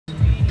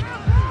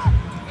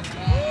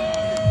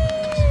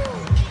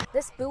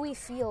Bowie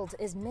Field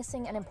is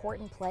missing an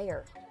important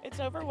player. It's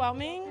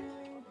overwhelming.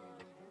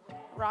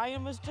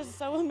 Ryan was just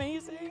so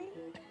amazing,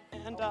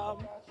 and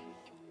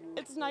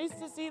it's nice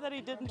to see that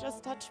he didn't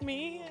just touch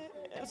me,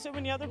 so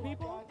many other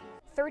people.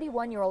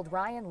 31-year-old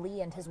Ryan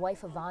Lee and his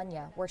wife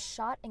Ivania were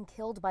shot and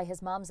killed by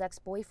his mom's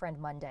ex-boyfriend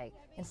Monday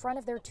in front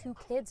of their 2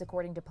 kids,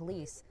 according to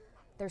police.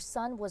 Their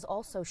son was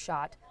also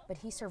shot, but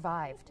he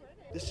survived.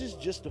 This is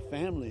just a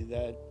family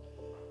that,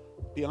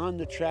 beyond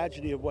the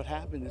tragedy of what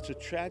happened, it's a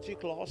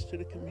tragic loss to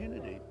the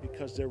community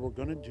because they were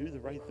going to do the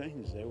right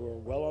things. They were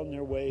well on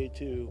their way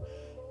to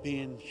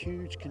being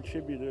huge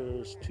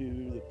contributors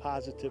to the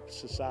positive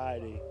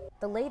society.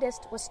 The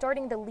latest was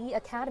starting the Lee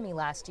Academy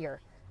last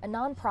year, a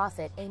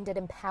nonprofit aimed at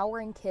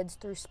empowering kids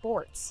through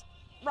sports.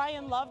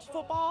 Ryan loved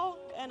football,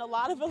 and a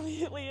lot of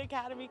Elite Lee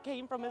Academy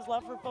came from his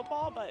love for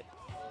football, but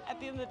at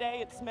the end of the day,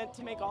 it's meant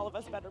to make all of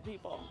us better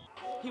people.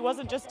 He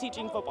wasn't just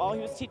teaching football,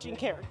 he was teaching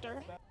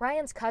character.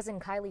 Ryan's cousin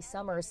Kylie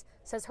Summers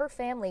says her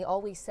family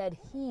always said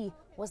he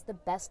was the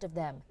best of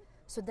them.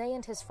 So they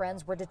and his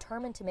friends were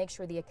determined to make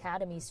sure the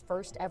Academy's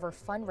first ever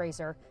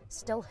fundraiser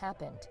still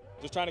happened.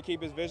 Just trying to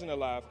keep his vision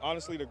alive.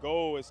 Honestly, the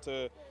goal is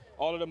to,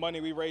 all of the money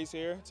we raise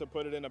here, to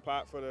put it in a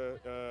pot for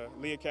the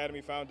Lee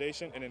Academy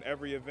Foundation, and in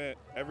every event,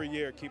 every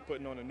year, keep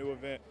putting on a new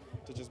event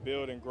to just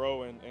build and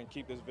grow and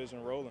keep this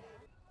vision rolling.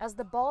 As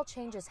the ball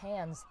changes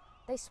hands,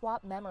 they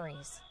swap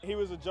memories. He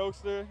was a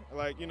jokester,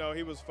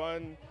 he was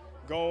fun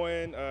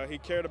going, he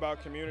cared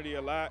about community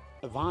a lot.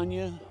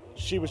 Ivania,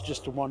 she was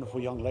just a wonderful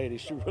young lady,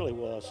 she really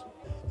was.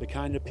 The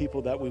kind of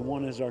people that we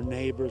want as our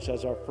neighbors,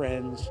 as our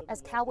friends.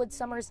 As Calwood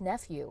Summers'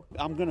 nephew,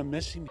 I'm gonna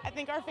miss him. I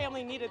think our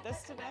family needed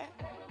this today.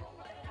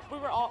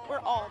 We're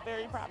all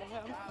very proud of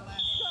him.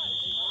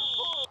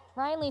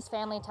 Ryan Lee's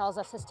family tells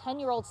us his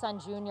 10-year-old son,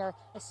 Junior,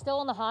 is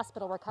still in the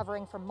hospital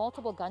recovering from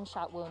multiple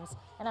gunshot wounds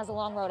and has a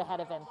long road ahead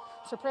of him.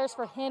 So prayers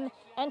for him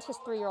and his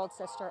 3-year-old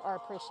sister are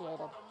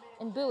appreciated.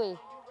 In Bowie,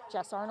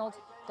 Jess Arnold,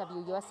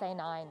 WUSA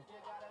 9.